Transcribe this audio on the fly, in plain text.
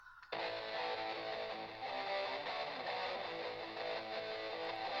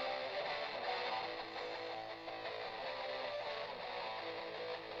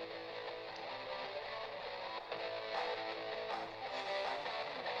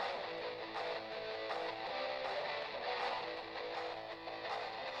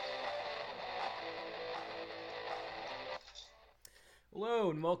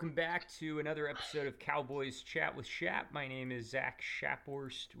Hello and welcome back to another episode of Cowboys Chat with Shap. My name is Zach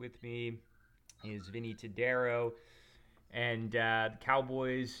Shaphorst. With me is Vinny Tadero. And the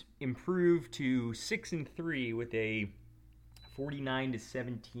Cowboys improved to 6-3 with a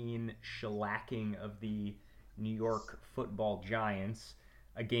 49-17 shellacking of the New York Football Giants,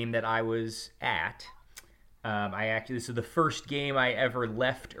 a game that I was at. This is the first game I ever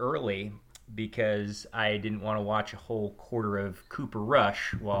left early because I didn't want to watch a whole quarter of Cooper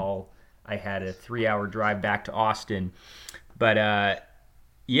Rush while I had a 3-hour drive back to Austin. But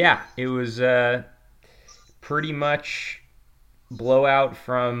it was pretty much blowout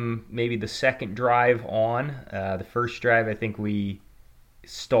from maybe the second drive on. The first drive, I think we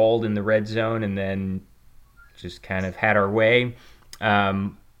stalled in the red zone and then just kind of had our way.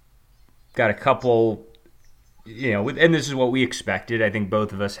 Got a couple... and this is what we expected. I think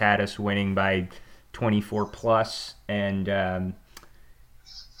both of us had us winning by 24 plus, but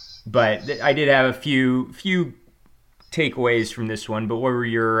I did have a few takeaways from this one. But what were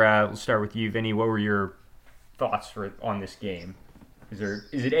your? We'll start with you, Vinny. What were your thoughts on this game? Is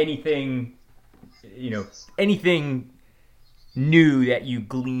it anything new that you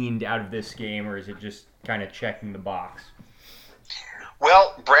gleaned out of this game, or is it just kind of checking the box?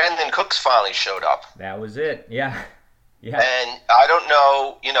 Well, Brandin Cooks finally showed up. That was it, yeah. And I don't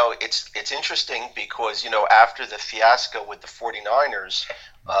know, it's interesting because, after the fiasco with the 49ers,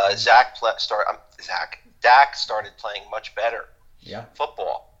 Dak started playing much better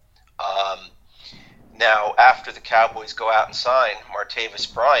football. Now, after the Cowboys go out and sign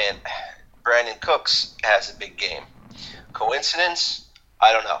Martavis Bryant, Brandin Cooks has a big game. Coincidence?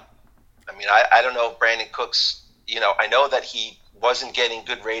 I don't know. I mean, I don't know if Brandin Cooks, I know that he wasn't getting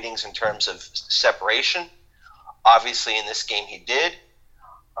good ratings in terms of separation. Obviously, in this game he did.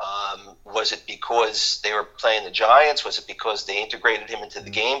 Was it because they were playing the Giants? Was it because they integrated him into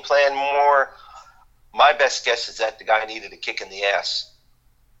the game plan more? My best guess is that the guy needed a kick in the ass.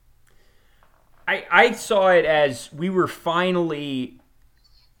 I saw it as we were finally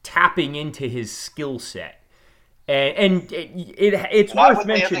tapping into his skill set. And it's worth mentioning. Why would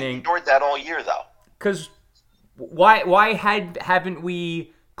they have ignored that all year, though? Because Why haven't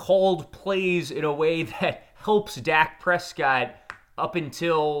we called plays in a way that helps Dak Prescott up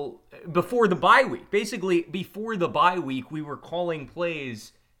until before the bye week? Basically, before the bye week, we were calling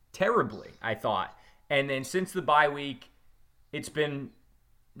plays terribly, I thought. And then since the bye week, it's been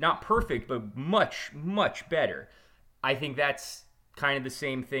not perfect, but much, much better. I think that's kind of the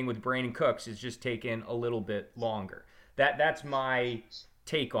same thing with Brandin Cooks. It's just taken a little bit longer. That's my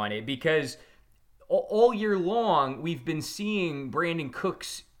take on it, because all year long, we've been seeing Brandin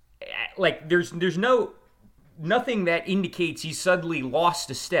Cooks, like there's nothing that indicates he suddenly lost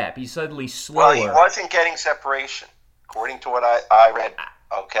a step. He's suddenly slower. Well, he wasn't getting separation, according to what I read.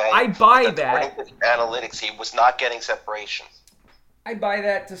 Okay, I buy that. According to the analytics, he was not getting separation. I buy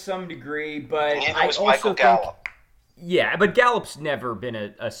that to some degree, but neither I was also Michael Gallup. Yeah, but Gallup's never been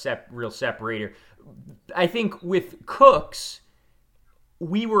a real separator. I think with Cooks,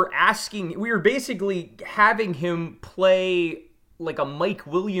 we were basically having him play like a Mike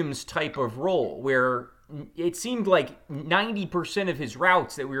Williams type of role, where it seemed like 90% of his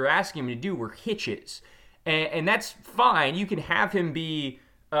routes that we were asking him to do were hitches. And that's fine. You can have him be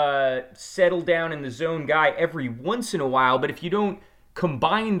settle down in the zone guy every once in a while, but if you don't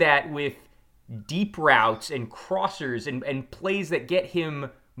combine that with deep routes and crossers and plays that get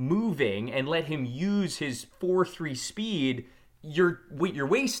him moving and let him use his 4.3 speed, you're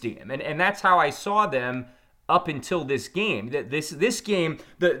wasting him, and that's how I saw them up until this game. This game,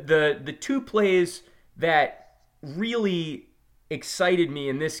 the two plays that really excited me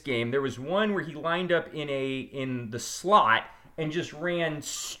in this game, there was one where he lined up in the slot and just ran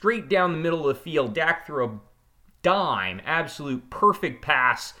straight down the middle of the field. Dak threw a dime, absolute perfect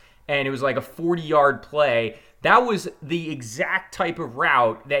pass, and it was like a 40-yard play. That was the exact type of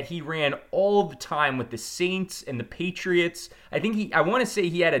route that he ran all the time with the Saints and the Patriots. I want to say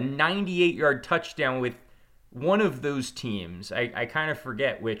he had a 98-yard touchdown with one of those teams. I kind of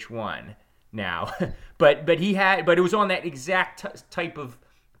forget which one now. but it was on that exact type of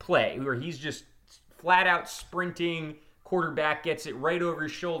play where he's just flat out sprinting, quarterback gets it right over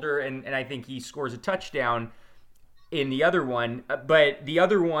his shoulder, and I think he scores a touchdown in the other one. But the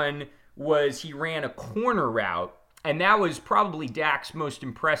other one was he ran a corner route, and that was probably Dak's most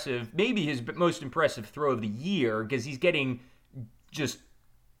impressive, maybe his most impressive throw of the year, because he's getting just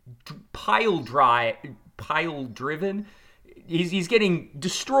pile driven. He's getting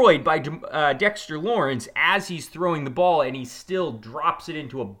destroyed by Dexter Lawrence as he's throwing the ball, and he still drops it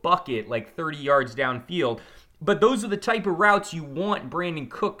into a bucket like 30 yards downfield. But those are the type of routes you want Brandin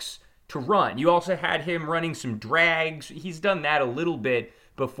Cooks to run. You also had him running some drags. He's done that a little bit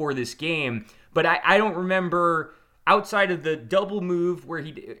before this game. But I don't remember, outside of the double move where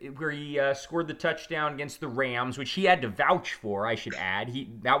he scored the touchdown against the Rams, which he had to vouch for, I should add.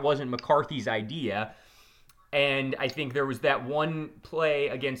 That wasn't McCarthy's idea. And I think there was that one play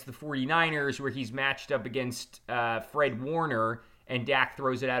against the 49ers where he's matched up against Fred Warner, and Dak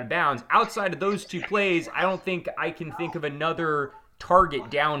throws it out of bounds. Outside of those two plays, I don't think I can think of another target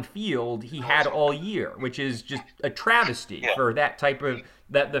downfield he had all year, which is just a travesty for that type of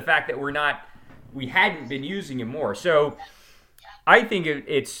the fact that we hadn't been using him more. So I think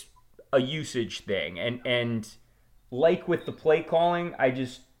it's a usage thing, and like with the play calling, I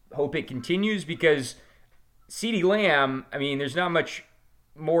just hope it continues, because CeeDee Lamb, I mean, there's not much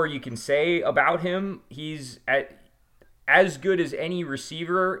more you can say about him. He's as good as any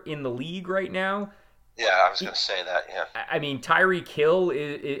receiver in the league right now. Yeah, I was going to say that, yeah. I mean, Tyreek Hill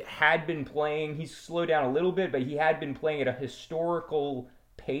it had been playing. He's slowed down a little bit, but he had been playing at a historical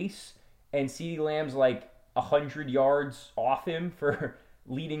pace, and CeeDee Lamb's like 100 yards off him for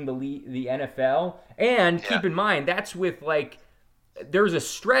leading the NFL. And keep in mind, that's with like, there's a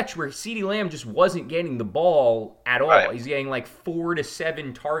stretch where CeeDee Lamb just wasn't getting the ball at all. Right. He's getting like 4 to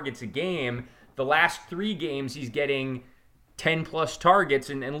 7 targets a game. The last 3 games, he's getting 10 plus targets,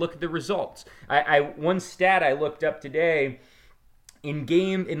 and look at the results. One stat I looked up today, in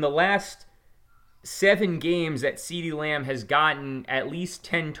the last 7 games that CeeDee Lamb has gotten at least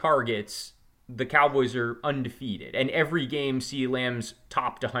 10 targets, the Cowboys are undefeated. And every game, CeeDee Lamb's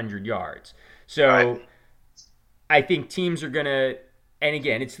topped 100 yards. So I think teams are going to, and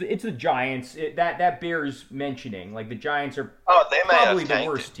again, it's the Giants. That bears mentioning. Like, the Giants are probably the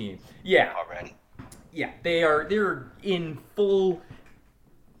worst team. Yeah. Already. Yeah, they're in full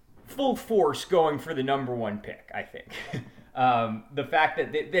force going for the number 1 pick, I think. The fact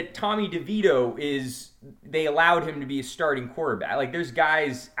that Tommy DeVito they allowed him to be a starting quarterback. Like, there's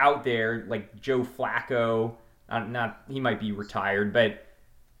guys out there like Joe Flacco, he might be retired, but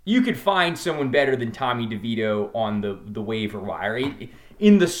you could find someone better than Tommy DeVito on the waiver wire.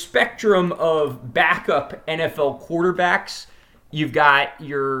 In the spectrum of backup NFL quarterbacks, you've got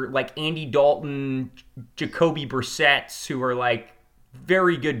your like Andy Dalton, Jacoby Brissetts, who are like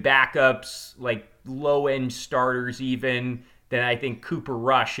very good backups, like low-end starters even. Then I think Cooper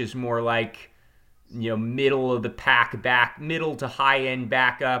Rush is more like, middle of the pack middle to high-end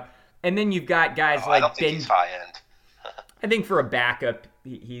backup. And then you've got guys like I don't think he's high-end. I think for a backup,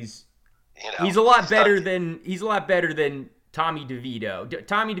 he's a lot better than Tommy DeVito.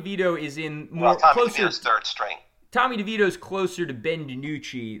 Tommy DeVito is closer DeVito's third string. Tommy DeVito's closer to Ben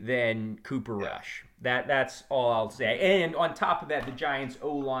DiNucci than Cooper Rush. That's all I'll say. And on top of that, the Giants'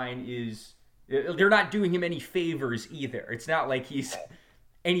 O-line they're not doing him any favors either. It's not like he's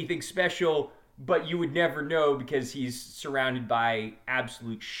anything special, but you would never know because he's surrounded by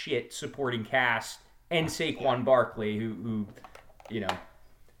absolute shit supporting cast and Saquon Barkley, who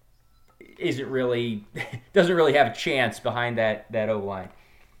doesn't really have a chance behind that O-line.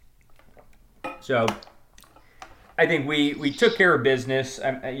 So I think we took care of business.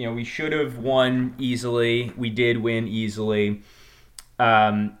 We should have won easily. We did win easily.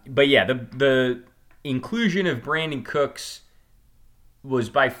 But yeah, the inclusion of Brandin Cooks was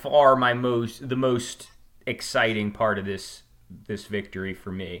by far the most exciting part of this victory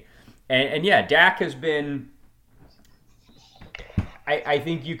for me. And yeah, Dak has been. I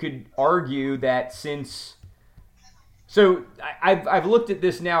think you could argue that since. So I've looked at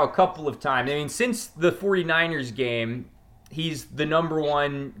this now a couple of times. I mean, since the 49ers game, he's the number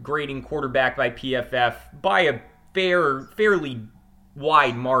 1 grading quarterback by PFF by a fairly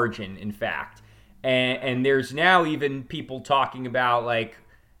wide margin, in fact. And there's now even people talking about, like,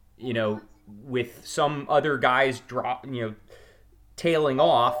 with some other guys tailing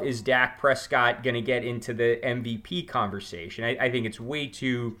off, is Dak Prescott going to get into the MVP conversation? I think it's way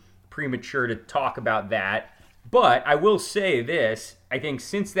too premature to talk about that. But I will say this, I think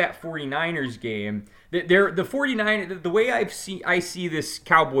since that 49ers game, the 49ers, the way I see this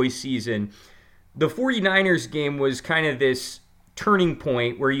Cowboys season, the 49ers game was kind of this turning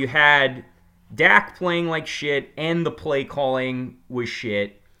point where you had Dak playing like shit and the play calling was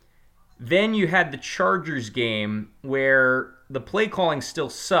shit. Then you had the Chargers game where the play calling still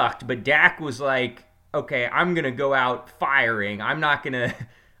sucked, but Dak was like, okay, I'm going to go out firing. I'm going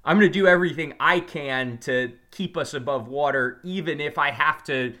to do everything I can to keep us above water, even if I have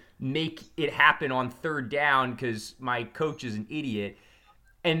to make it happen on 3rd down because my coach is an idiot.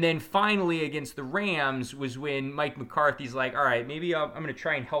 And then finally against the Rams was when Mike McCarthy's like, all right, maybe I'm going to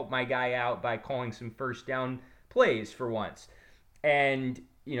try and help my guy out by calling some first down plays for once. And,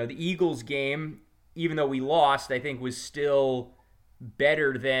 the Eagles game, even though we lost, I think was still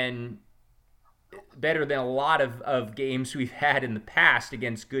better than a lot of games we've had in the past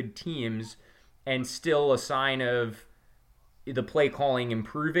against good teams, and still a sign of the play calling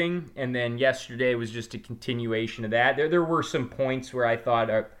improving. And then yesterday was just a continuation of that. There were some points where I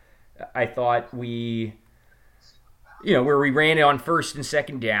thought we, where we ran it on first and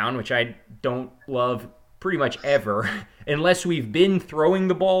second down, which I don't love pretty much ever, unless we've been throwing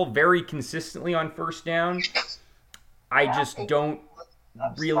the ball very consistently on first down. I just don't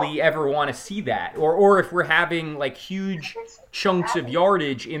really ever want to see that. Or if we're having like huge chunks of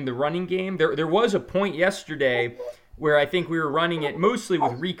yardage in the running game. There was a point yesterday where I think we were running it mostly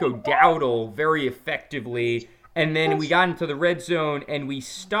with Rico Dowdle very effectively, and then we got into the red zone and we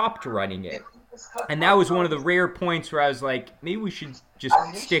stopped running it. And that was one of the rare points where I was like, maybe we should just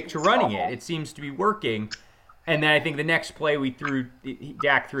stick to running it. It seems to be working. And then I think the next play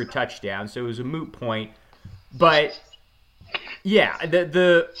Dak threw a touchdown, so it was a moot point. But yeah,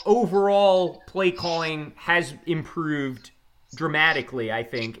 the overall play calling has improved dramatically, I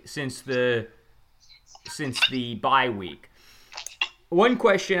think, since the bye week. One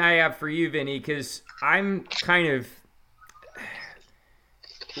question I have for you, Vinny, because I'm kind of...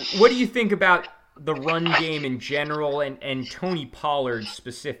 What do you think about the run game in general and Tony Pollard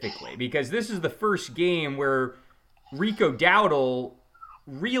specifically? Because this is the first game where Rico Dowdle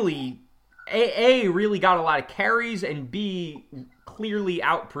really, A, really got a lot of carries, and B, clearly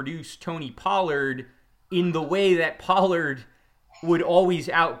outproduced Tony Pollard in the way that Pollard would always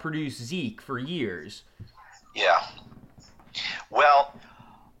outproduce Zeke for years. Yeah. Well,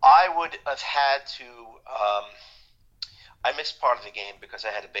 I would have had to... I missed part of the game because I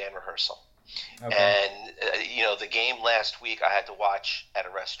had a band rehearsal. Okay. And, the game last week I had to watch at a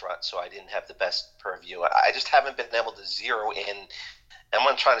restaurant, so I didn't have the best purview. I just haven't been able to zero in. And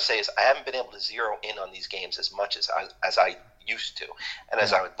what I'm trying to say is I haven't been able to zero in on these games as much as I used to and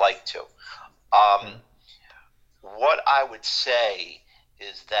as I would like to. What I would say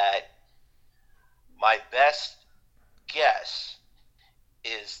is that my best guess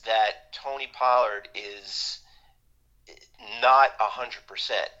is that Tony Pollard is not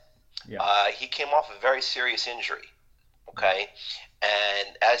 100%. Yeah. He came off a very serious injury, okay?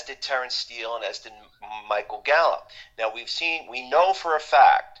 And as did Terrence Steele and as did Michael Gallup. Now, we know for a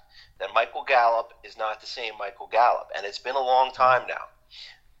fact that Michael Gallup is not the same Michael Gallup, and it's been a long time now.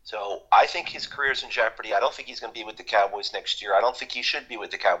 So I think his career's in jeopardy. I don't think he's going to be with the Cowboys next year. I don't think he should be with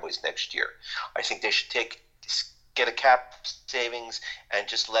the Cowboys next year. I think they should get a cap savings and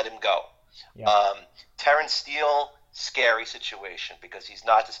just let him go. Yeah. Terrence Steele, scary situation because he's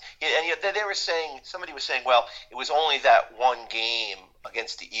not this. And they were saying, somebody was saying, well, it was only that one game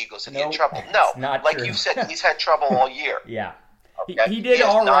against the Eagles and he had trouble. No, like true. You said, he's had trouble all year. Yeah. Okay? He did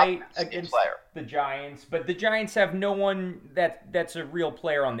all right against the Giants, but the Giants have no one that's a real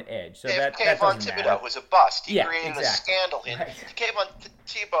player on the edge. So that doesn't matter. Thibodeau was a bust. He created a scandal. Right.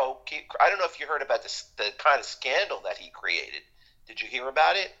 Tebow, I don't know if you heard about the kind of scandal that he created. Did you hear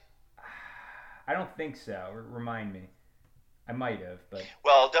about it? I don't think so. Remind me. I might have, but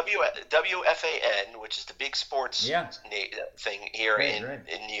well, WFAN, which is the big sports thing here in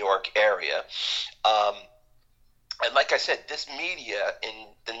New York area, and like I said, this media in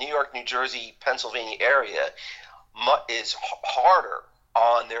the New York, New Jersey, Pennsylvania area is harder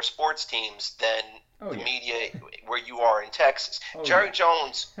on their sports teams than the media where you are in Texas. Jerry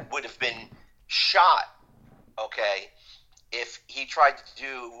Jones would have been shot, if he tried to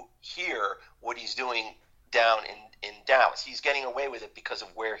do here what he's doing down in Dallas. He's getting away with it because of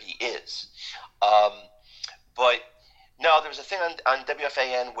where he is. But no, there was a thing on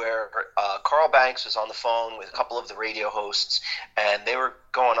WFAN where Carl Banks was on the phone with a couple of the radio hosts, and they were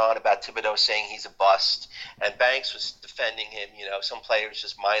going on about Thibodeau saying he's a bust, and Banks was defending him. Some players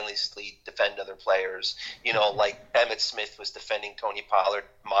just mindlessly defend other players. Like Emmitt Smith was defending Tony Pollard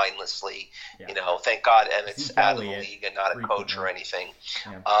mindlessly. Yeah. Thank God Emmitt's out of the league and not a coach or anything.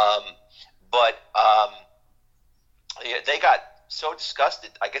 Yeah. But they got so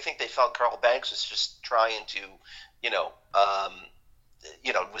disgusted. I think they felt Carl Banks was just trying to,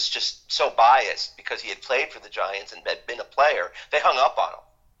 was just so biased because he had played for the Giants and had been a player. They hung up on him.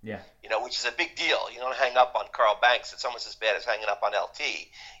 Yeah. Which is a big deal. You don't hang up on Carl Banks. It's almost as bad as hanging up on LT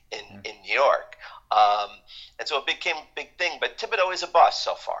in New York. And so it became a big thing. But Thibodeau is a bust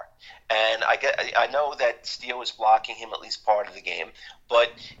so far. And I know that Steele was blocking him at least part of the game.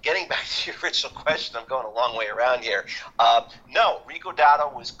 But getting back to your original question, I'm going a long way around here. No, Rico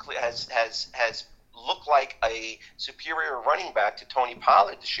Dowdle has looked like a superior running back to Tony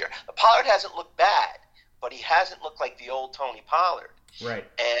Pollard this year. Pollard hasn't looked bad, but he hasn't looked like the old Tony Pollard. Right.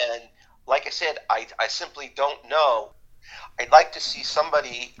 And like I said, I simply don't know. I'd like to see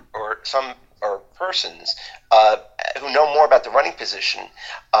somebody or persons who know more about the running position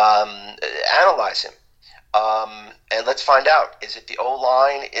analyze him. And let's find out: is it the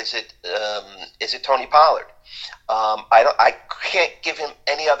O-line? Is it Tony Pollard? I can't give him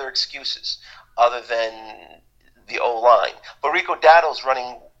any other excuses other than the O-line. But Rico Dowdle's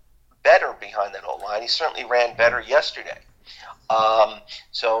running better behind that O-line. He certainly ran better yesterday.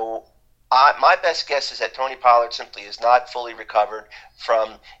 So my best guess is that Tony Pollard simply is not fully recovered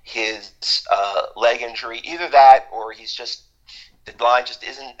from his leg injury. Either that, or he's just the line just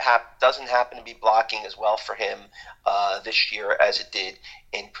doesn't happen to be blocking as well for him this year as it did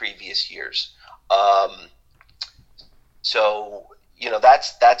in previous years. So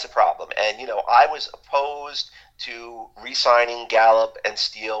that's a problem. And I was opposed to re-signing Gallup and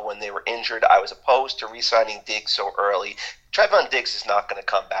Steele when they were injured. I was opposed to re-signing Diggs so early. Trevon Diggs is not going to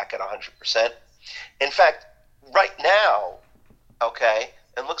come back at 100%. In fact, right now, okay,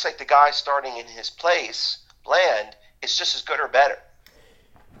 it looks like the guy starting in his place, Bland, is just as good or better.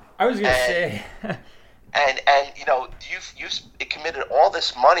 I was going to say... And you've committed all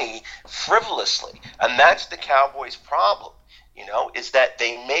this money frivolously, and that's the Cowboys' problem, is that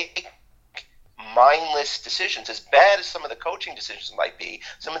they make mindless decisions. As bad as some of the coaching decisions might be,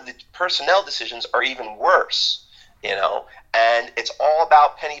 some of the personnel decisions are even worse, and it's all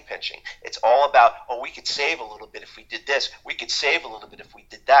about penny pinching. It's all about, we could save a little bit if we did this. We could save a little bit if we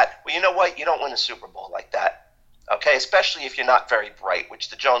did that. Well, you know what? You don't win a Super Bowl like that, okay? Especially if you're not very bright, which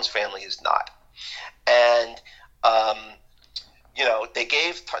the Jones family is not. And,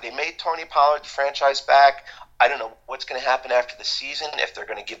 they made Tony Pollard the franchise back. I don't know what's going to happen after the season, if they're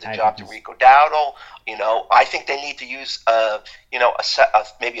going to give the job to Rico Dowdle. I think they need to use,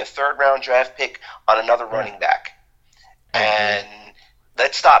 maybe a third-round draft pick on another running back. And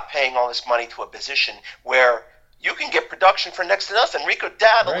let's stop paying all this money to a position where you can get production for next to nothing. Rico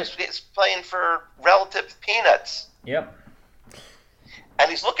Dowdle is playing for relative peanuts. Yep. And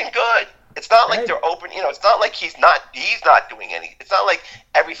he's looking good. It's not like they're open. It's not like he's not doing anything. It's not like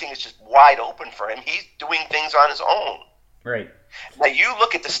everything is just wide open for him. He's doing things on his own. Right. Now, you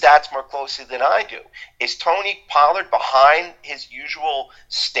look at the stats more closely than I do. Is Tony Pollard behind his usual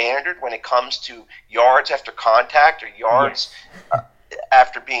standard when it comes to yards after contact or yards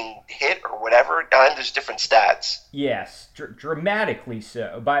after being hit or whatever? And there's different stats. Yes, dramatically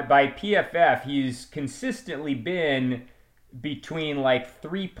so. By PFF, he's consistently been between like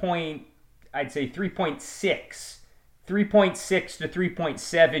 3.6 to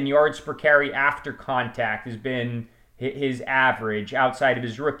 3.7 yards per carry after contact has been his average outside of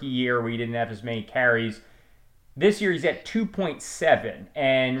his rookie year where he didn't have as many carries. This year he's at 2.7,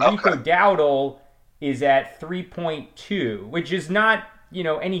 and Rico Dowdle is at 3.2, which is not,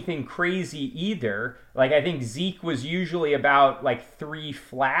 anything crazy either. Like, I think Zeke was usually about like 3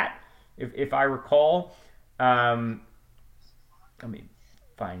 flat, if I recall. Let me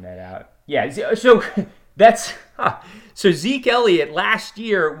find that out. Yeah, so that's so Zeke Elliott last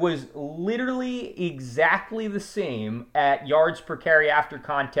year was literally exactly the same at yards per carry after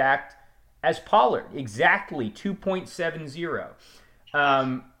contact as Pollard, exactly 2.70.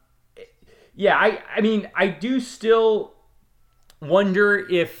 I do still wonder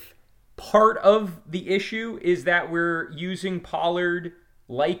if part of the issue is that we're using Pollard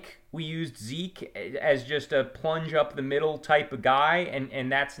like we used Zeke as just a plunge up the middle type of guy,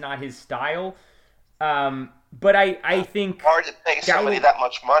 and that's not his style. But I think hard to pay somebody that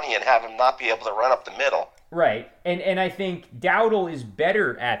much money and have him not be able to run up the middle. Right. And I think Dowdle is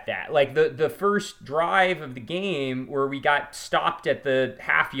better at that. Like the first drive of the game where we got stopped at the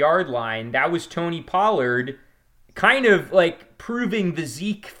half-yard line, that was Tony Pollard kind of like proving the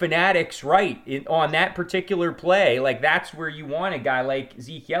Zeke fanatics right on that particular play. Like, that's where you want a guy like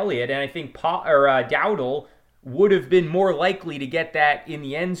Zeke Elliott, and I think Dowdle would have been more likely to get that in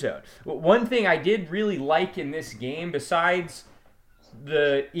the end zone. One thing I did really like in this game, besides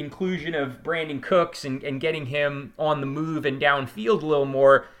the inclusion of Brandin Cooks and getting him on the move and downfield a little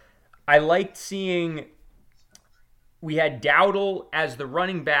more, I liked seeing we had Dowdle as the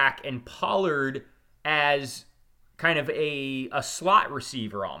running back and Pollard as kind of a slot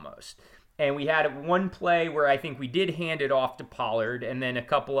receiver almost. And we had one play where I think we did hand it off to Pollard, and then a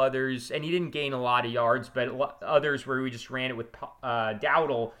couple others, and he didn't gain a lot of yards, but others where we just ran it with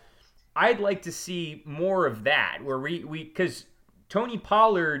Dowdle. I'd like to see more of that, where we because Tony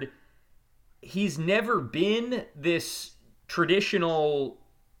Pollard, he's never been this traditional.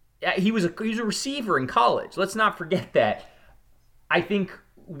 He was a receiver in college. Let's not forget that. I think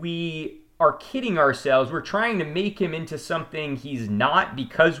we are kidding ourselves. We're trying to make him into something he's not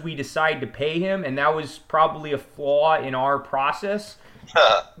because we decide to pay him, and that was probably a flaw in our process.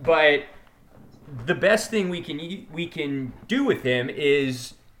 But the best thing we can do with him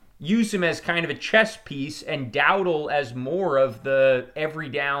is use him as kind of a chess piece and Dowdle as more of the every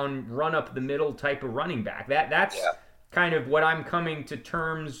down, run up the middle type of running back. That's kind of what I'm coming to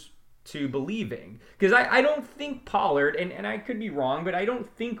terms to believing. Because I don't think Pollard, and I could be wrong, but I don't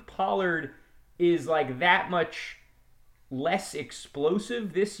think Pollard is like that much less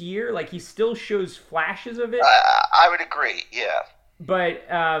explosive this year. Like, he still shows flashes of it. I would agree, yeah. But,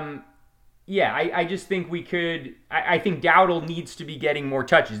 yeah, I just think we could. I think Dowdle needs to be getting more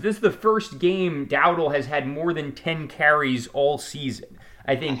touches. This is the first game Dowdle has had more than 10 carries all season.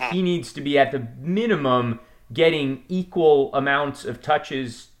 I think he needs to be at the minimum getting equal amounts of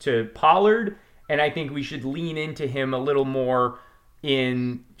touches to Pollard, and I think we should lean into him a little more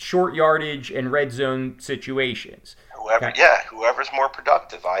in short yardage and red zone situations. Whoever's more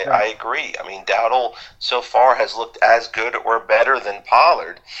productive. I agree. I mean, Dowdle so far has looked as good or better than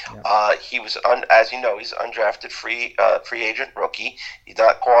Pollard. Yeah. He was, as you know, he's an undrafted free agent rookie. He's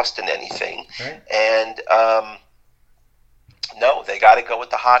not costing anything. Right. And no, they got to go with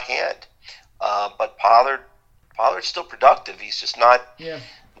the hot hand. But Pollard's still productive. He's just not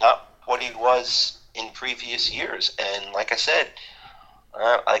what he was in previous years. And like I said,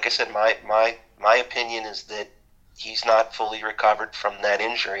 my opinion is that he's not fully recovered from that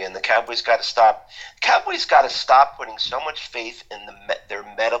injury, and the Cowboys got to stop. Cowboys got to stop putting so much faith in their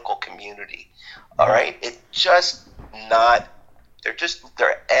medical community. All right, it's just not.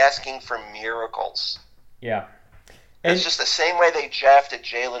 They're asking for miracles. Yeah, and it's just the same way they drafted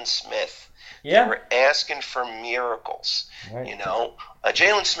Jalen Smith. Yeah. They were asking for miracles. Right. You know,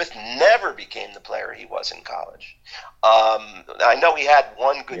 Jalen Smith never became the player he was in college. I know he had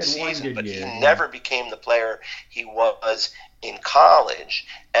one good season, but he never became the player he was in college.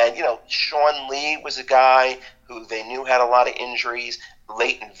 And, you know, Sean Lee was a guy who they knew had a lot of injuries.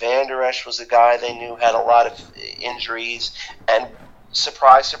 Leighton Vander Esch was a guy they knew had a lot of injuries. And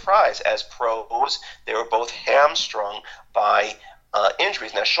surprise, surprise, as pros, they were both hamstrung by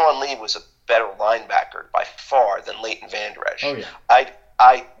injuries. Now, Sean Lee was a better linebacker by far than Leighton Vander Esch. Oh, yeah.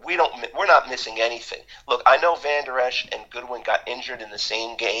 We're not missing anything. Look, I know Vander Esch and Goodwin got injured in the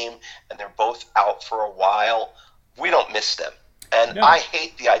same game, and they're both out for a while. We don't miss them. And I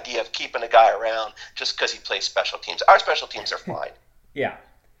hate the idea of keeping a guy around just because he plays special teams. Our special teams are fine. Yeah.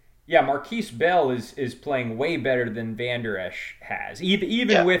 Yeah, Marquise Bell is playing way better than Vander Esch has.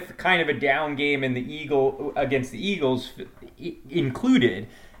 Even with kind of a down game in against the Eagles included,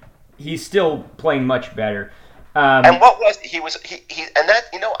 he's still playing much better. And what was he and that,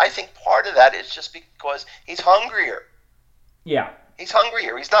 you know, I think part of that is just because he's hungrier. Yeah. He's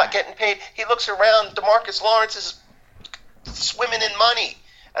hungrier. He's not getting paid. He looks around, DeMarcus Lawrence is swimming in money,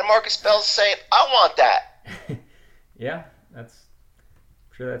 and Marcus Bell's saying, I want that. Yeah, I'm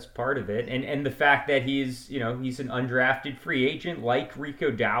sure that's part of it. And the fact that he's an undrafted free agent like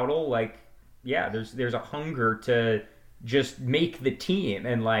Rico Dowdle, like, yeah, there's a hunger to just make the team,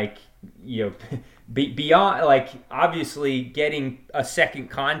 and like, you know, beyond, like, obviously getting a second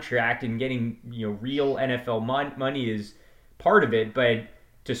contract and getting, you know, real NFL money is part of it, but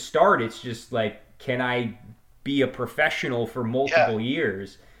to start, it's just like, can I be a professional for multiple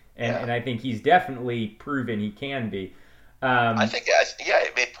years? And I think he's definitely proven he can be. I think,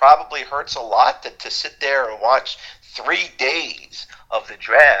 it probably hurts a lot to sit there and watch 3 days of the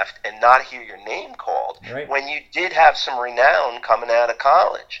draft and not hear your name called, right, when you did have some renown coming out of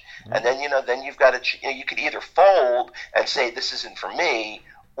college. Right. And then, then you've got to, you could either fold and say, this isn't for me,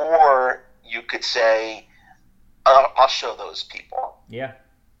 or you could say, I'll show those people. Yeah.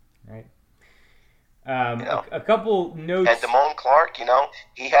 Right. A couple notes. And Damone Clark,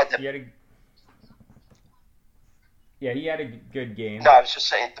 he had the... He had a good game. No, I was just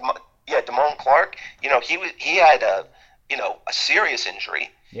saying, Damone Clark, he had a serious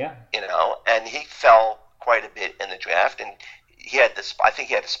injury. Yeah. And he fell quite a bit in the draft, and I think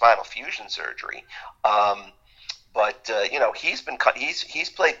he had a spinal fusion surgery. But he's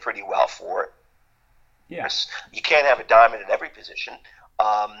played pretty well for it. Yes. You can't have a diamond at every position.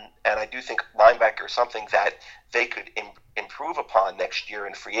 And I do think linebacker is something that they could improve upon next year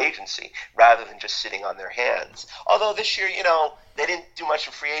in free agency rather than just sitting on their hands. Although this year, they didn't do much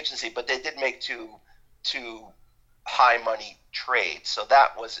in free agency, but they did make two high money trades. So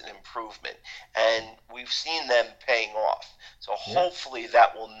that was an improvement. And we've seen them paying off. So hopefully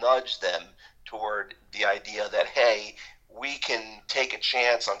that will nudge them toward the idea that, hey, we can take a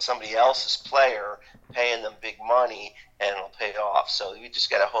chance on somebody else's player, paying them big money, and it'll pay off. So we just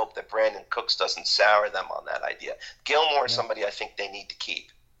got to hope that Brandin Cooks doesn't sour them on that idea. Gilmore is somebody I think they need to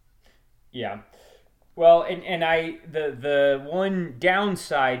keep. Yeah. Well, and the one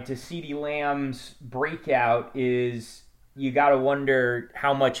downside to CeeDee Lamb's breakout is you got to wonder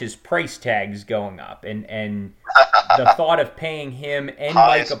how much his price tag's going up, and the thought of paying him and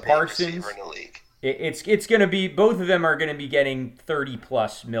Micah Parsons, in the league. It's going to be, both of them are going to be getting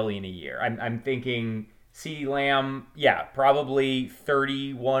 $30+ million a year. I'm thinking CeeDee Lamb, probably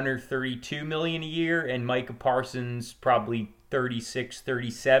 31 or 32 million a year, and Micah Parsons probably 36,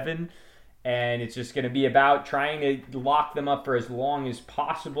 37. And it's just going to be about trying to lock them up for as long as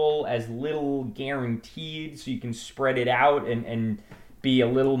possible, as little guaranteed, so you can spread it out and be a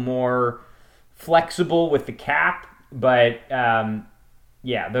little more flexible with the cap. But though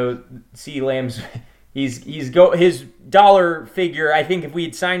CeeDee Lamb's his dollar figure, I think if we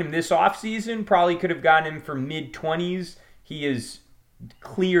had signed him this offseason, probably could have gotten him for mid-20s. He is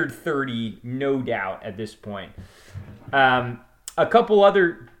cleared 30, no doubt, at this point. A couple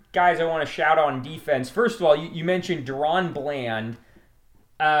other guys I want to shout out on defense. First of all, you mentioned DaRon Bland.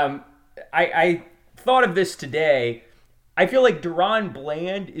 I thought of this today. I feel like DaRon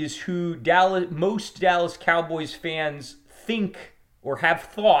Bland is who most Dallas Cowboys fans think or have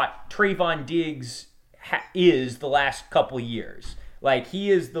thought Trayvon Diggs is the last couple years. Like,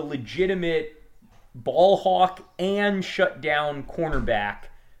 he is the legitimate ball hawk and shutdown cornerback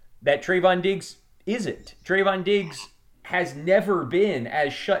that Trayvon Diggs isn't. Trayvon Diggs has never been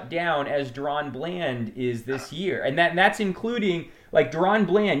as shut down as DaRon Bland is this year. And that's including, like, DaRon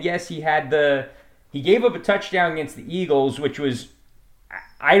Bland, yes, he gave up a touchdown against the Eagles, which was,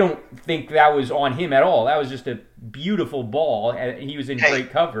 I don't think that was on him at all. That was just a beautiful ball. He was in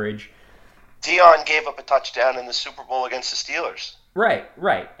great coverage. Dion gave up a touchdown in the Super Bowl against the Steelers. Right.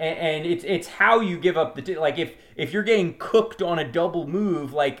 And it's how you give up like, if you're getting cooked on a double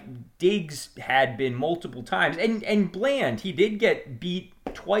move, like Diggs had been multiple times, and Bland, he did get beat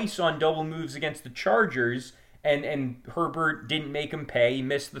twice on double moves against the Chargers, and Herbert didn't make him pay. He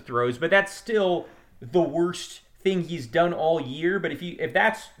missed the throws, but that's still the worst thing he's done all year. But if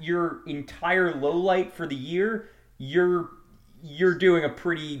that's your entire low light for the year, you're doing a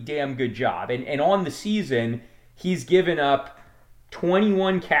pretty damn good job. And on the season, he's given up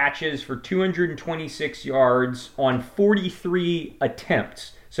 21 catches for 226 yards on 43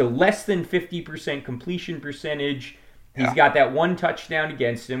 attempts. So less than 50% completion percentage. He's got that one touchdown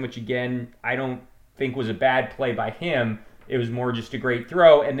against him, which, again, I don't think was a bad play by him. It was more just a great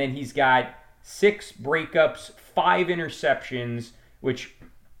throw. And then he's got 6 breakups, 5 interceptions, which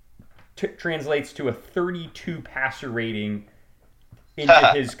translates to a 32 passer rating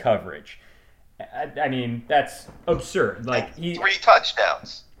into his coverage. I mean, that's absurd. Like, 3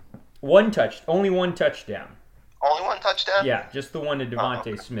 touchdowns. Only one touchdown. Only one touchdown? Yeah, just the one to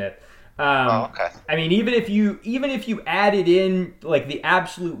Devontae Smith. Okay. I mean, even if you added in, like, the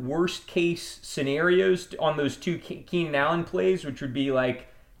absolute worst case scenarios on those 2 Keenan Allen plays, which would be like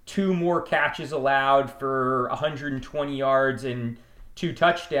 2 more catches allowed for 120 yards and 2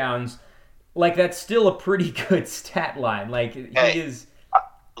 touchdowns, like, that's still a pretty good stat line. Like, he is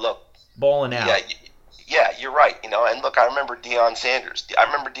balling out. Yeah, you're right. And look, I remember Deion Sanders. I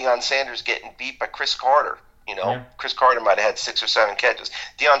remember Deion Sanders getting beat by Chris Carter. Chris Carter might have had 6 or 7 catches.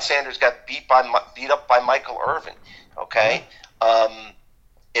 Deion Sanders got beat up by Michael Irvin. Okay,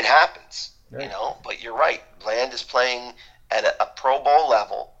 it happens. Right. But you're right. Bland is playing at a Pro Bowl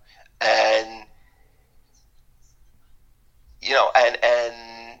level, and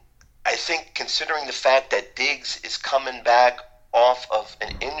and I think, considering the fact that Diggs is coming back off of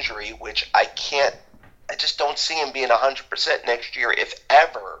an injury, which I just don't see him being 100% next year, if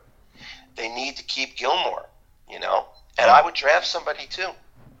ever. They need to keep Gilmore, and I would draft somebody too.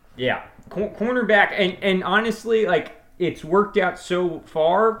 Yeah, cornerback, and honestly, like, it's worked out so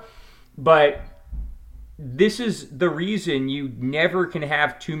far, but this is the reason you never can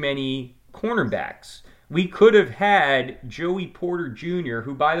have too many cornerbacks. We could have had Joey Porter Jr.,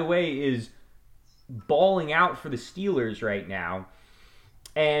 who, by the way, is balling out for the Steelers right now.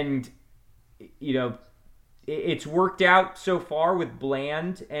 And, it's worked out so far with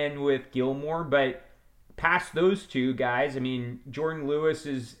Bland and with Gilmore, but past those 2 guys, I mean, Jordan Lewis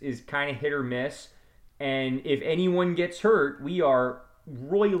is kind of hit or miss. And if anyone gets hurt, we are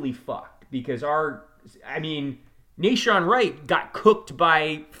royally fucked, because Nahshon Wright got cooked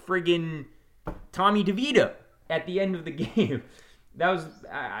by friggin' Tommy DeVito at the end of the game.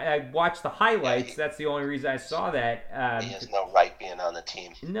 I watched the highlights. That's the only reason I saw that. He has no right being on the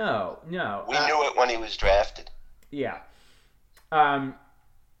team. No. We knew it when he was drafted. Yeah. Um,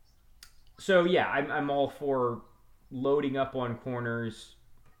 so yeah, I'm all for loading up on corners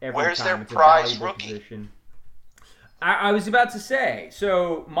every Where's time. their It's a prize valuable rookie? position. I was about to say,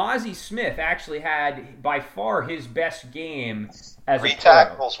 so Mozzie Smith actually had by far his best game as 3 a pro.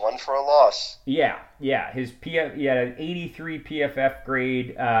 tackles, 1 for a loss. Yeah. He had an 83 PFF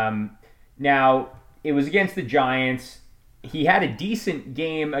grade. Now it was against the Giants. He had a decent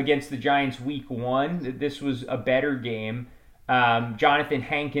game against the Giants week 1. This was a better game. Jonathan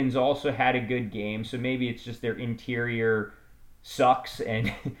Hankins also had a good game, so maybe it's just their interior sucks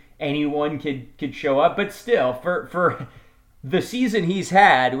and anyone could show up. But still, for the season he's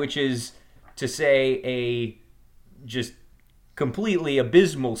had, which is to say a just completely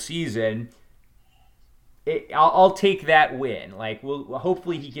abysmal season, I'll take that win. Like,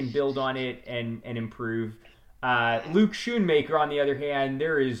 hopefully he can build on it and improve. Luke Schoonmaker, on the other hand,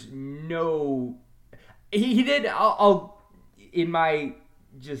 there is no. He did. I'll in my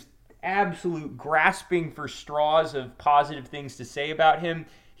just absolute grasping for straws of positive things to say about him.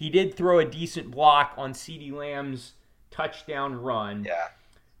 He did throw a decent block on CeeDee Lamb's touchdown run. Yeah.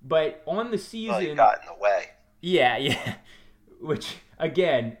 But on the season, Well, he got in the way. Yeah. Which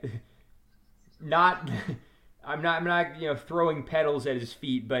again, I'm not throwing pedals at his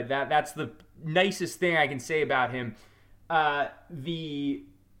feet, but that's the nicest thing I can say about him. The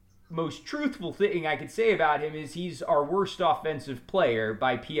most truthful thing I could say about him is he's our worst offensive player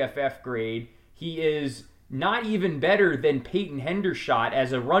by PFF grade. He is not even better than Peyton Hendershot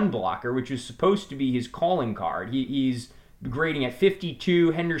as a run blocker, which is supposed to be his calling card. He's grading at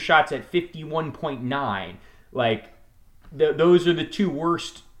 52, Hendershot's at 51.9. Like, those are the 2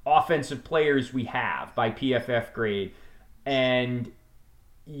 worst offensive players we have by PFF grade. And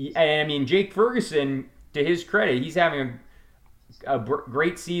I mean, Jake Ferguson, to his credit, he's having a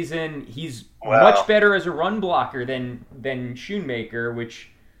great season. He's much better as a run blocker than Schoonmaker, which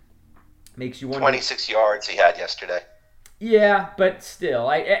makes you wonder. 26 yards he had yesterday. Yeah, but still,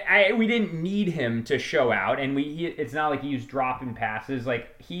 we didn't need him to show out, and it's not like he was dropping passes.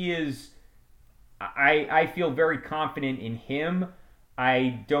 Like, he is. I feel very confident in him.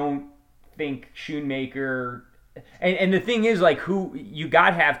 I don't think Schoonmaker. And the thing is, like, you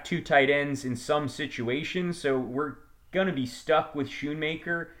got to have 2 tight ends in some situations, so we're going to be stuck with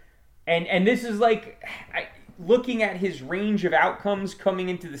Schoonmaker. And this is like, looking at his range of outcomes coming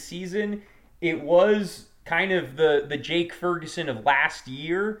into the season, it was kind of the Jake Ferguson of last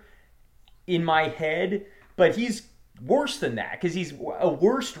year in my head, but he's worse than that because he's a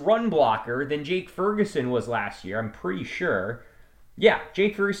worse run blocker than Jake Ferguson was last year, I'm pretty sure. Yeah,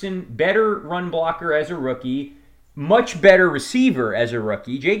 Jake Ferguson, better run blocker as a rookie, much better receiver as a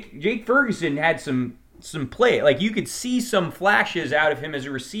rookie. Jake Ferguson had some play. Like, you could see some flashes out of him as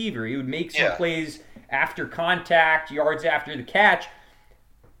a receiver. He would make some plays after contact, yards after the catch.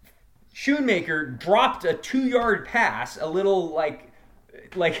 Schoonmaker dropped a 2-yard pass, a little like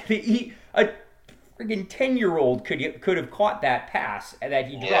a friggin' 10-year-old could have caught that pass that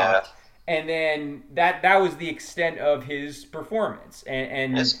he dropped. And then that was the extent of his performance.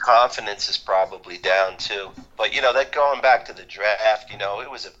 And his confidence is probably down too. But that going back to the draft,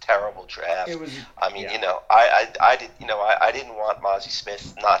 it was a terrible draft. It was. I mean, I didn't want Mozzie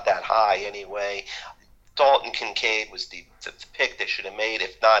Smith not that high anyway. Dalton Kincaid was the pick they should have made.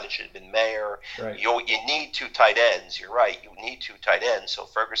 If not, it should have been Mayer. Right. You need 2 tight ends. You're right. You need 2 tight ends. So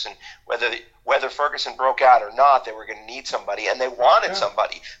Ferguson, whether Ferguson broke out or not, they were going to need somebody, and they wanted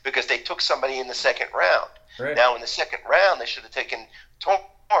somebody because they took somebody in the 2nd round. Right. Now, in the 2nd round, they should have taken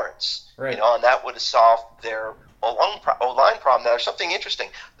Torrance. Right. And that would have solved their O-line problem. Now, there's something interesting.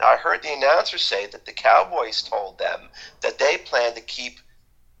 Now, I heard the announcer say that the Cowboys told them that they plan to keep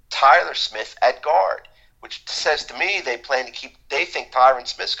Tyler Smith at guard, which says to me they think Tyron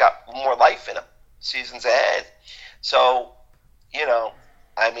Smith's got more life in him seasons ahead. So,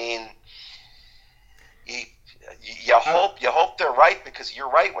 I mean, you hope they're right, because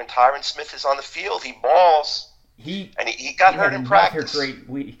you're right. When Tyron Smith is on the field, he balls. He got hurt in practice. Great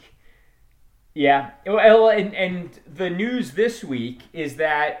week. Yeah. Well, and the news this week is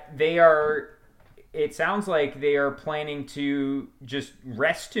that it sounds like they are planning to just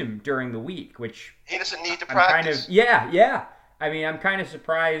rest him during the week, which he doesn't need to practice. Yeah. I mean, I'm kind of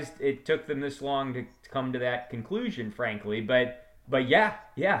surprised it took them this long to come to that conclusion, frankly. But yeah,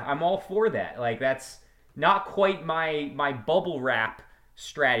 I'm all for that. Like, that's not quite my bubble wrap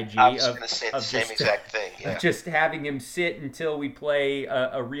strategy. I was going to say the same exact thing. Yeah. Of just having him sit until we play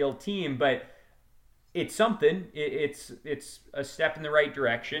a real team, but it's something. It's a step in the right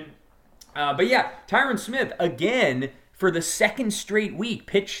direction. But yeah, Tyron Smith, again, for the 2nd straight week,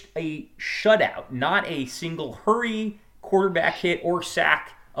 pitched a shutout, not a single hurry, quarterback hit or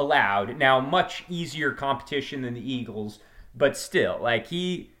sack allowed. Now, much easier competition than the Eagles, but still, like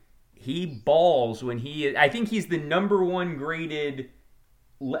he balls when I think he's the number one graded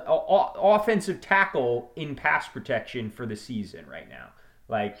offensive tackle in pass protection for the season right now.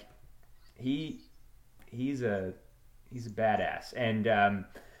 Like he's a badass. And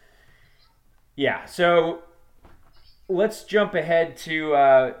yeah, so let's jump ahead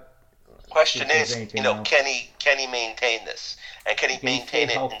to question is, can he maintain this? And can he maintain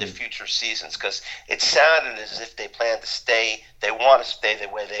it in the future seasons? Because it sounded as if they want to stay the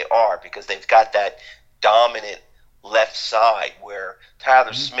way they are, because they've got that dominant left side where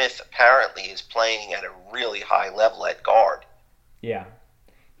Tyler Smith apparently is playing at a really high level at guard. Yeah.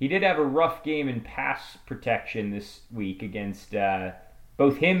 He did have a rough game in pass protection this week against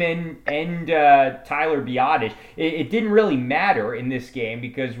both him and Tyler Biotish. It didn't really matter in this game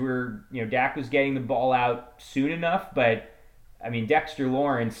because Dak was getting the ball out soon enough, but I mean, Dexter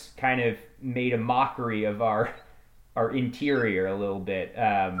Lawrence kind of made a mockery of our interior a little bit.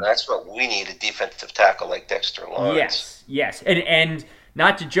 That's what we need, a defensive tackle like Dexter Lawrence. Yes. And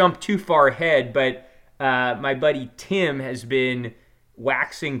not to jump too far ahead, but my buddy Tim has been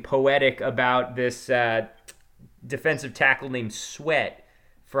waxing poetic about this defensive tackle named Sweat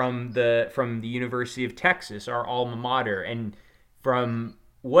from the University of Texas, our alma mater. And from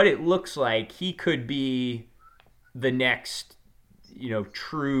what it looks like, he could be the next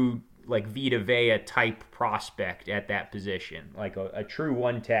true like Vita Vea type prospect at that position, like a true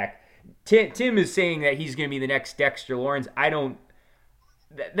one tech. Tim is saying that he's going to be the next Dexter Lawrence.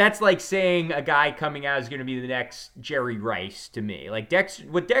 That's like saying a guy coming out is going to be the next Jerry Rice to me. Like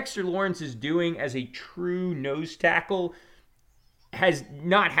what Dexter Lawrence is doing as a true nose tackle has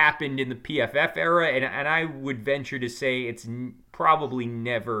not happened in the PFF era, and I would venture to say it's probably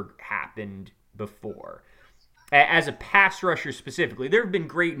never happened before. As a pass rusher specifically, there have been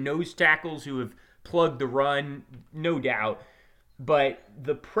great nose tackles who have plugged the run, no doubt. But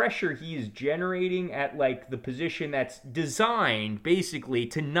the pressure he is generating at like the position that's designed basically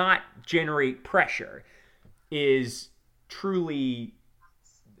to not generate pressure is truly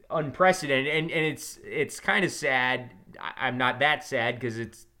unprecedented. And it's kind of sad. I'm not that sad because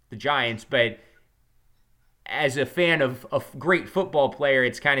it's the Giants, but as a fan of a great football player,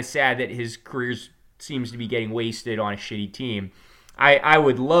 it's kind of sad that his career's seems to be getting wasted on a shitty team. I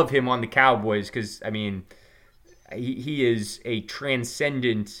would love him on the Cowboys because, I mean, he is a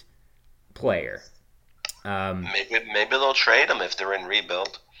transcendent player. Maybe they'll trade him if they're in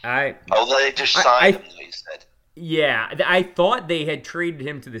rebuild. They just signed him, you said. Yeah, I thought they had traded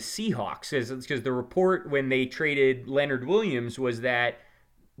him to the Seahawks because the report when they traded Leonard Williams was that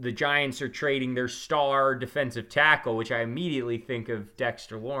the Giants are trading their star defensive tackle, which I immediately think of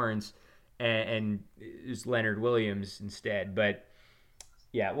Dexter Lawrence, and is Leonard Williams instead. But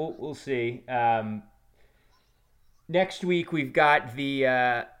yeah, we'll see. Next week we've got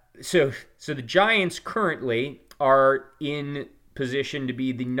the so the Giants currently are in position to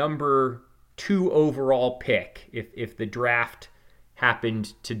be the number 2 overall pick if the draft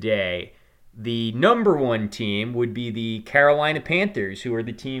happened today. The number 1 team would be the Carolina Panthers, who are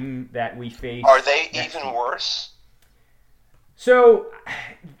the team that we face. Are they even worse? So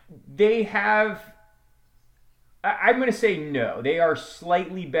they have, I'm going to say no. They are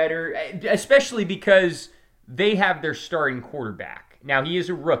slightly better, especially because they have their starting quarterback. Now, he is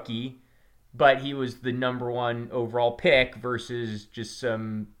a rookie, but he was the number 1 overall pick versus just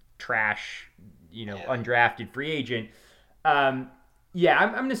some trash, undrafted free agent. I'm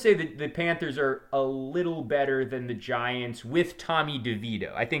going to say that the Panthers are a little better than the Giants with Tommy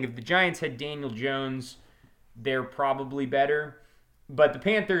DeVito. I think if the Giants had Daniel Jones, they're probably better. But the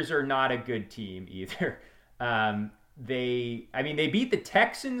Panthers are not a good team either. They beat the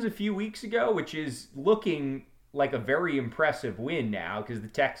Texans a few weeks ago, which is looking like a very impressive win now because the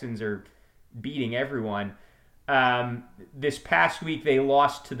Texans are beating everyone. This past week, they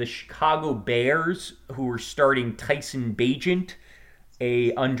lost to the Chicago Bears, who were starting Tyson Bagent,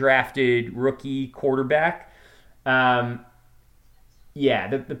 a undrafted rookie quarterback. The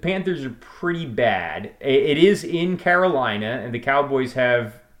Panthers are pretty bad. It is in Carolina, and the Cowboys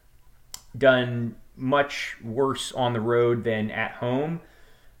have done much worse on the road than at home.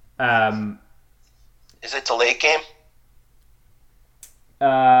 Is it the late game?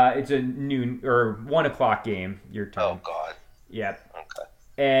 It's a noon or 1 o'clock game. Your time. Oh God. Yep. Okay.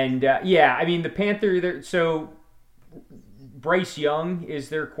 And the Panther. So Bryce Young is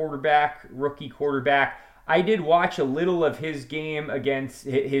their quarterback, rookie quarterback. I did watch a little of his game against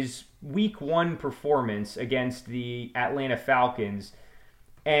his week 1 performance against the Atlanta Falcons.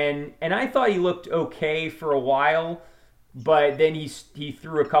 And I thought he looked okay for a while. but then he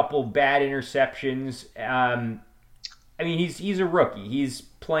threw a couple bad interceptions. I mean, he's a rookie. He's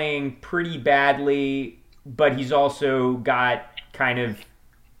playing pretty badly, but he's also got kind of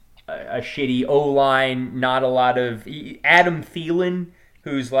a shitty O-line, not a lot of Adam Thielen,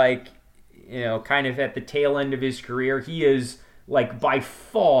 who's like, kind of at the tail end of his career. He is like by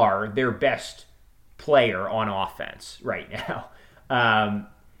far their best player on offense right now.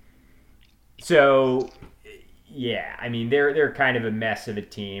 So yeah, I mean they're kind of a mess of a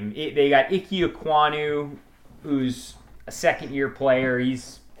team. They got Ike Ekwonu, who's a second-year player.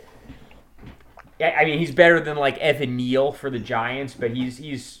 He's better than like Evan Neal for the Giants, but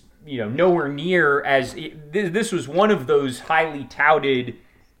he's nowhere near as this was one of those highly touted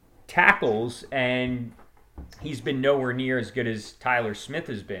tackles, and he's been nowhere near as good as Tyler Smith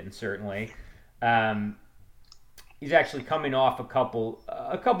has been. Certainly, he's actually coming off a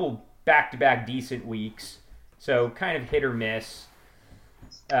couple back-to-back decent weeks, so kind of hit or miss.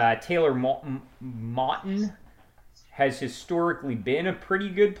 Taylor Mawton has historically been a pretty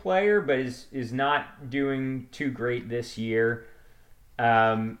good player, but is not doing too great this year.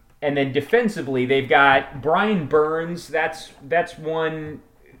 And then defensively, they've got Brian Burns. That's one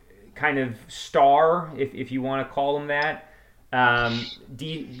kind of star, if you want to call him that.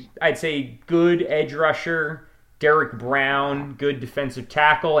 I'd say good edge rusher. Derek Brown, good defensive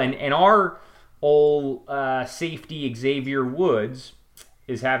tackle. And our old safety, Xavier Woods,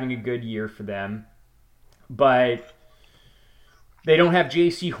 is having a good year for them. But they don't have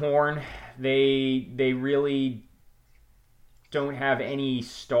J.C. Horn. They really don't have any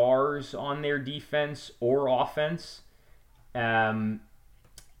stars on their defense or offense.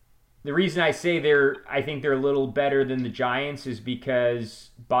 The reason I say I think they're a little better than the Giants is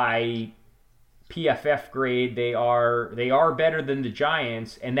because by PFF grade they are better than the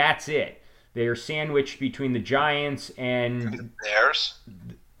Giants, and that's it. They are sandwiched between the Giants and the Bears.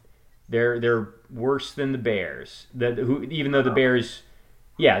 They're worse than the Bears. Even though the Bears,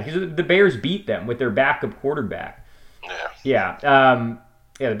 because the Bears beat them with their backup quarterback. Yeah.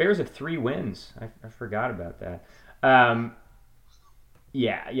 The Bears have 3 wins. I forgot about that.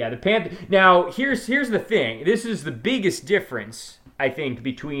 The Panthers. Now here's the thing. This is the biggest difference I think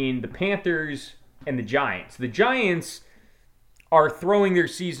between the Panthers and the Giants. The Giants are throwing their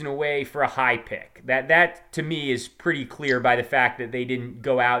season away for a high pick. That to me is pretty clear by the fact that they didn't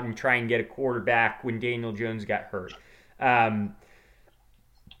go out and try and get a quarterback when Daniel Jones got hurt.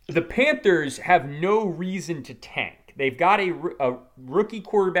 The Panthers have no reason to tank. They've got a rookie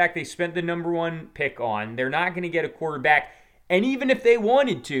quarterback they spent the number 1 pick on. They're not going to get a quarterback. And even if they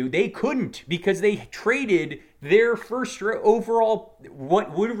wanted to, they couldn't because they traded their first overall,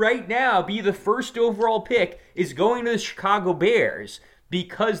 what would right now be the first overall pick, is going to the Chicago Bears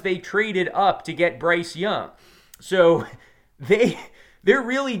because they traded up to get Bryce Young. So they're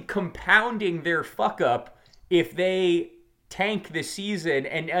really compounding their fuck up if they tank this season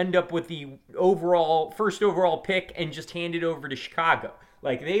and end up with the first overall pick and just hand it over to Chicago.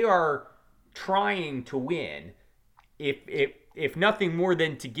 Like, they are trying to win. If nothing more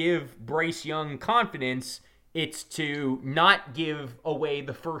than to give Bryce Young confidence, it's to not give away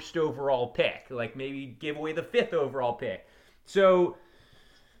the first overall pick. Like, maybe give away the 5th overall pick. So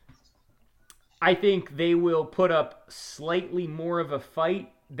I think they will put up slightly more of a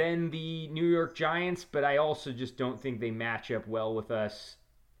fight than the New York Giants, but I also just don't think they match up well with us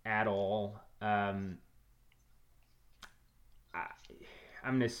at all. I'm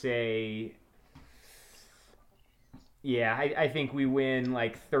going to say, I think we win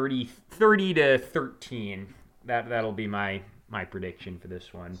like 30 to 13. That'll be my prediction for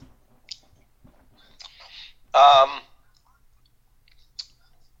this one. All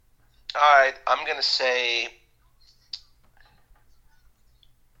right, I'm going to say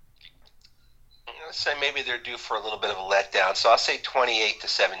maybe they're due for a little bit of a letdown. So I'll say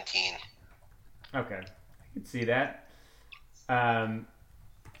 28-17. Okay, I can see that. I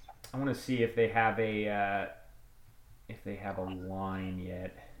want to see if they have a line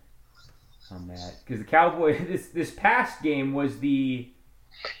yet on that, because the Cowboys this past game was the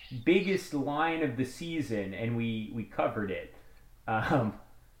biggest line of the season, and we covered it. I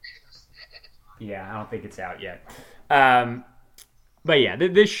don't think it's out yet. But yeah,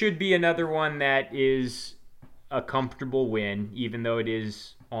 this should be another one that is a comfortable win, even though it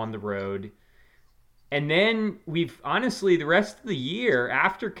is on the road. And then the rest of the year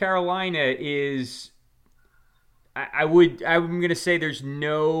after Carolina is, I'm going to say there's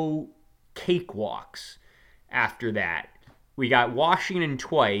no cakewalks after that. we got Washington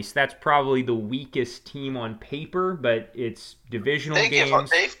twice. That's probably the weakest team on paper, but it's divisional games.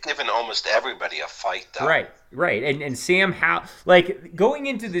 They've given almost everybody a fight, though. Right. And Sam Howell, like going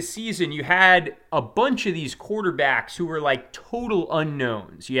into the season, you had a bunch of these quarterbacks who were like total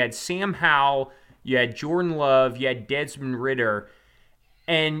unknowns. You had Sam Howell, you had Jordan Love, you had Desmond Ridder,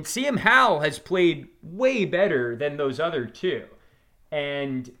 and Sam Howell has played way better than those other two.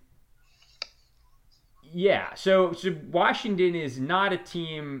 And yeah, so Washington is not a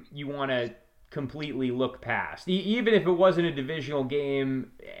team you want to completely look past. Even if it wasn't a divisional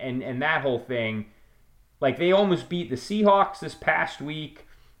game and that whole thing, like they almost beat the Seahawks this past week.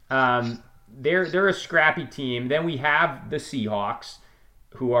 They're a scrappy team. Then we have the Seahawks,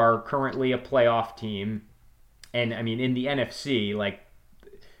 who are currently a playoff team. And I mean, in the NFC, like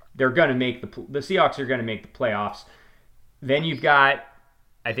they're going to make the Seahawks are going to make the playoffs. Then you've got,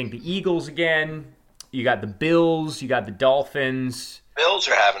 I think, the Eagles again. You got the Bills. You got the Dolphins. Bills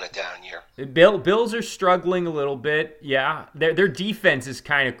are having a down year. Bills are struggling a little bit. Yeah, their defense is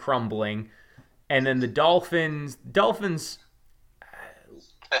kind of crumbling. And then the Dolphins, they're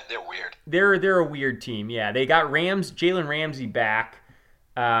weird. They're a weird team. Yeah, they got Jalen Ramsey back.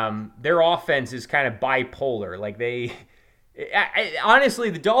 Their offense is kind of bipolar. Like honestly,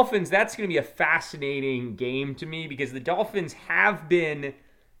 the Dolphins. That's going to be a fascinating game to me because the Dolphins have been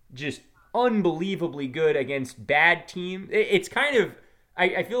just unbelievably good against bad teams. It's kind of,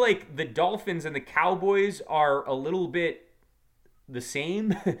 I feel like the Dolphins and the Cowboys are a little bit the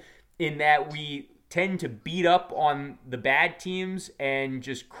same in that we tend to beat up on the bad teams and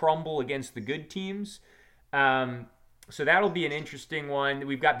just crumble against the good teams. So that'll be an interesting one.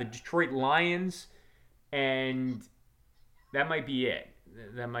 We've got the Detroit Lions, and that might be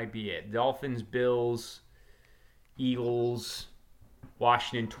it. Dolphins, Bills, Eagles,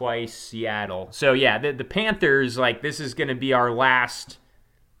 Washington twice, Seattle. So yeah, the Panthers, like this is going to be our last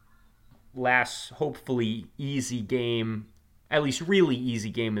hopefully easy game, at least really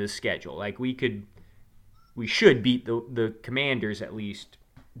easy game of the schedule. Like we should beat the Commanders at least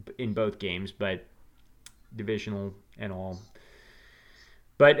in both games, but divisional and all.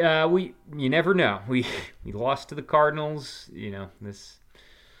 But you never know. We lost to the Cardinals. You know, this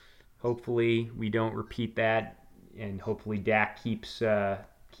hopefully we don't repeat that. And hopefully Dak keeps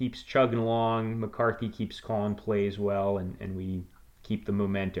chugging along. McCarthy keeps calling plays well, and we keep the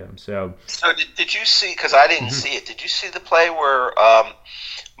momentum. So did you see? Because I didn't see it. Did you see the play where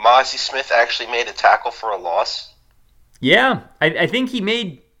Mozzie Smith actually made a tackle for a loss? Yeah, I think he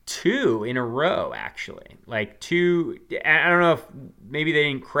made two in a row. Actually, like two. I don't know if maybe they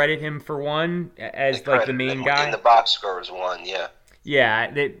didn't credit him for one as like the main guy. In the box score was one. Yeah.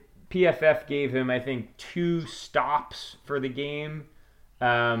 Yeah. PFF gave him, I think, 2 stops for the game.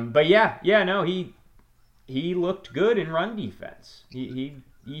 But no, he looked good in run defense. He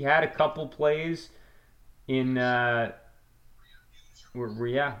had a couple plays in and it's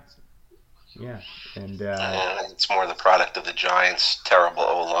more the product of the Giants' terrible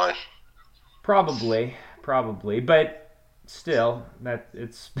O-line. Probably, but still, that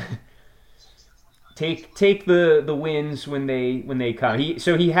it's. Take the wins when they come.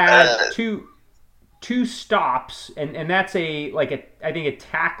 He had two stops, and that's I think a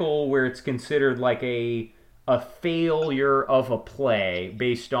tackle where it's considered like a failure of a play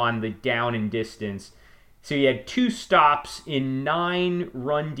based on the down and distance. So he had 2 stops in 9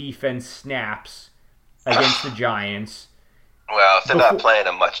 run defense snaps against the Giants. Well, if they're not playing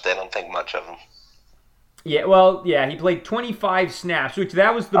him much, they don't think much of him. Yeah, well, yeah, he played 25 snaps, which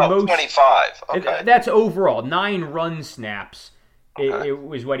that was the most. 25, okay. That's overall. 9 run snaps it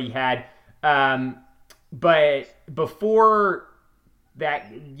was what he had. But before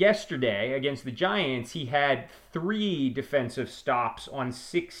that, yesterday against the Giants, he had 3 defensive stops on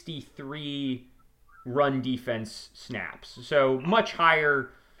 63 run defense snaps. So much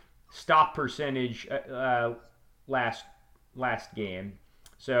higher stop percentage last game.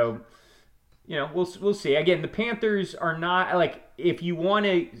 So. You know, we'll see. Again, the Panthers are not, like, if you want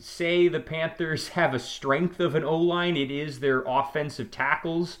to say the Panthers have a strength of an O-line, it is their offensive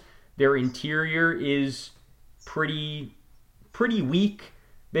tackles. Their interior is pretty weak.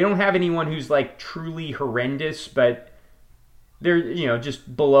 They don't have anyone who's, like, truly horrendous, but they're, you know,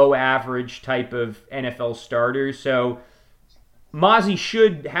 just below average type of NFL starters. So Mozzie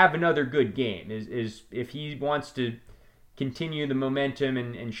should have another good game is if he wants to continue the momentum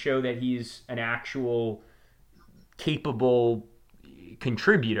and show that he's an actual capable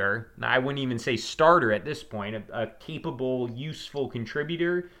contributor. I wouldn't even say starter at this point. A capable, useful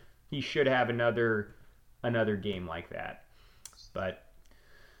contributor. He should have another game like that. But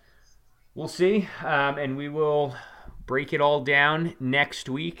we'll see, and we will break it all down next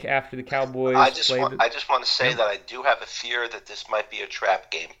week after the Cowboys I just play. want, I just want to say that I do have a fear that this might be a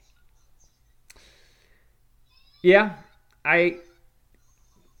trap game. Yeah, I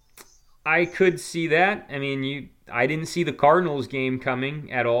could see that. I mean, I didn't see the Cardinals game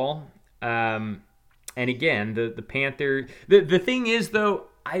coming at all. And again, the Panther. The thing is, though,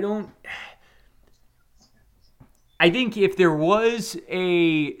 I think if there was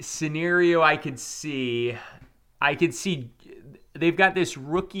a scenario I could see they've got this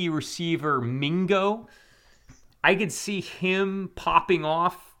rookie receiver Mingo. I could see him popping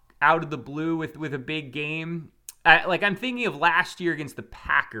off out of the blue with a big game. I'm thinking of last year against the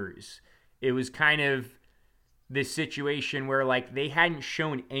Packers. It was kind of this situation where they hadn't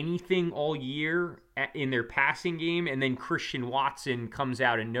shown anything all year in their passing game, and then Christian Watson comes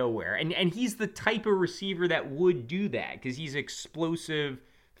out of nowhere. And he's the type of receiver that would do that because he's explosive,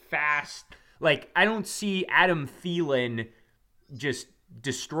 fast. I don't see Adam Thielen just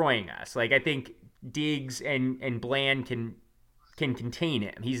destroying us. I think Diggs and Bland can contain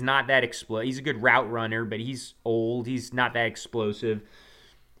him. He's not that explosive. He's a good route runner, but he's old. He's not that explosive.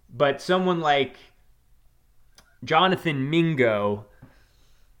 But someone like Jonathan Mingo,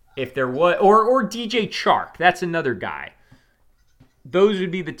 if there was, or DJ Chark, that's another guy. Those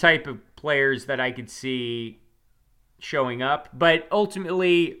would be the type of players that I could see showing up. But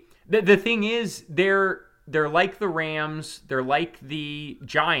ultimately, the thing is, they're like the Rams, they're like the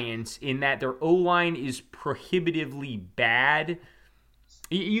Giants in that their O-line is prohibitively bad.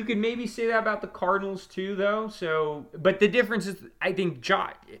 You could maybe say that about the Cardinals too, though. So, but the difference is, I think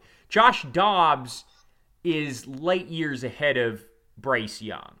Josh Dobbs is light years ahead of Bryce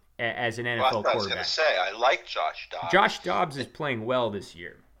Young as an NFL quarterback. I was going to say, I like Josh Dobbs. Josh Dobbs is playing well this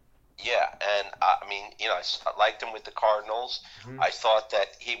year. Yeah, and I mean, I liked him with the Cardinals. Mm-hmm. I thought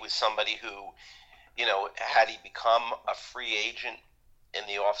that he was somebody who, had he become a free agent in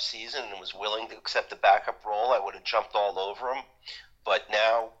the offseason and was willing to accept the backup role, I would have jumped all over him. But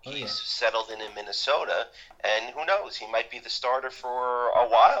now he's settled in Minnesota, and who knows, he might be the starter for a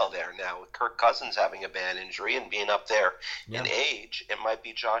while there now. With Kirk Cousins having a bad injury and being up there in age, it might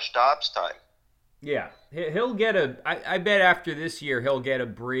be Josh Dobbs' time. Yeah, he'll get I bet after this year he'll get a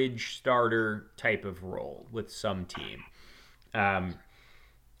bridge starter type of role with some team.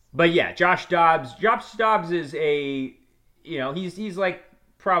 But yeah, Josh Dobbs is a, he's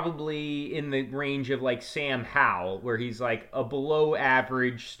probably in the range of Sam Howell, where he's a below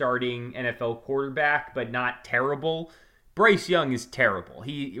average starting NFL quarterback, but not terrible. Bryce Young is terrible.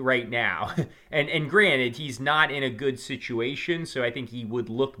 Right now. and granted, he's not in a good situation, so I think he would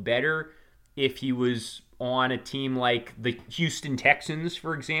look better if he was on a team like the Houston Texans,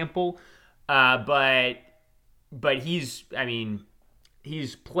 for example. But he's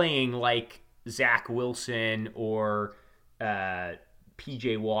playing like Zach Wilson or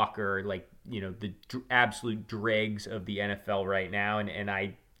PJ Walker, the absolute dregs of the NFL right now, and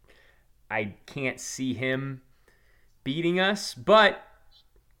I can't see him beating us, but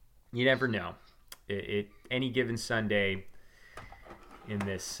you never know. Any given Sunday in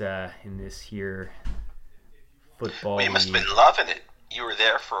this here football. Well, you must have been loving it. You were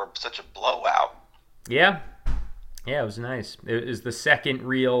there for such a blowout. Yeah, it was nice. It was the second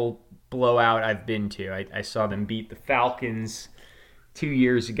real blowout I've been to. I saw them beat the Falcons 2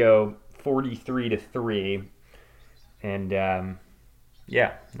 years ago, 43-3, and it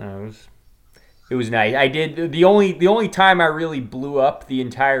was nice. I did the only time I really blew up the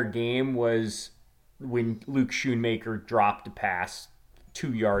entire game was when Luke Schoonmaker dropped a pass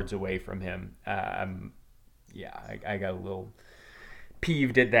 2 yards away from him. I got a little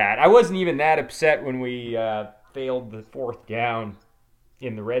peeved at that. I wasn't even that upset when we failed the fourth down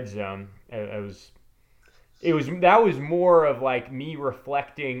in the red zone. That was more of me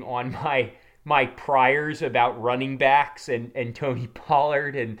reflecting on my priors about running backs and Tony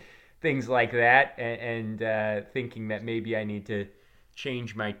Pollard and things like that, and thinking that maybe I need to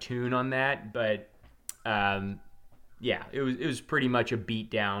change my tune on that. But it was pretty much a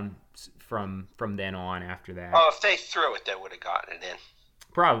beatdown from then on after that. Oh, if they threw it, they would have gotten it in.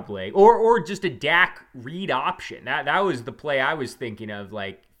 Probably, or just a Dak read option. That was the play I was thinking of,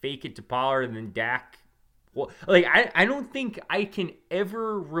 fake it to Pollard and then Dak. Well, I don't think I can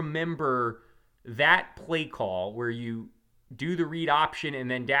ever remember that play call where you do the read option and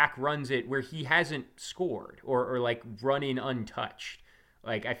then Dak runs it where he hasn't scored or run in untouched.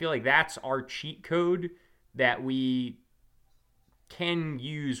 I feel like that's our cheat code that we can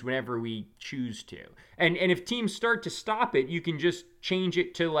use whenever we choose to. And if teams start to stop it, you can just change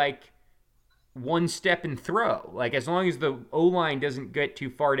it to one step and throw. As long as the O-line doesn't get too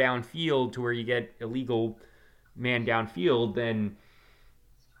far downfield to where you get illegal man downfield, then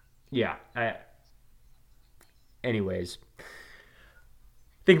yeah. Anyways, I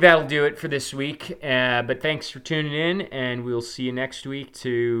think that'll do it for this week. But thanks for tuning in, and we'll see you next week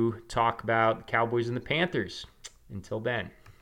to talk about the Cowboys and the Panthers. Until then.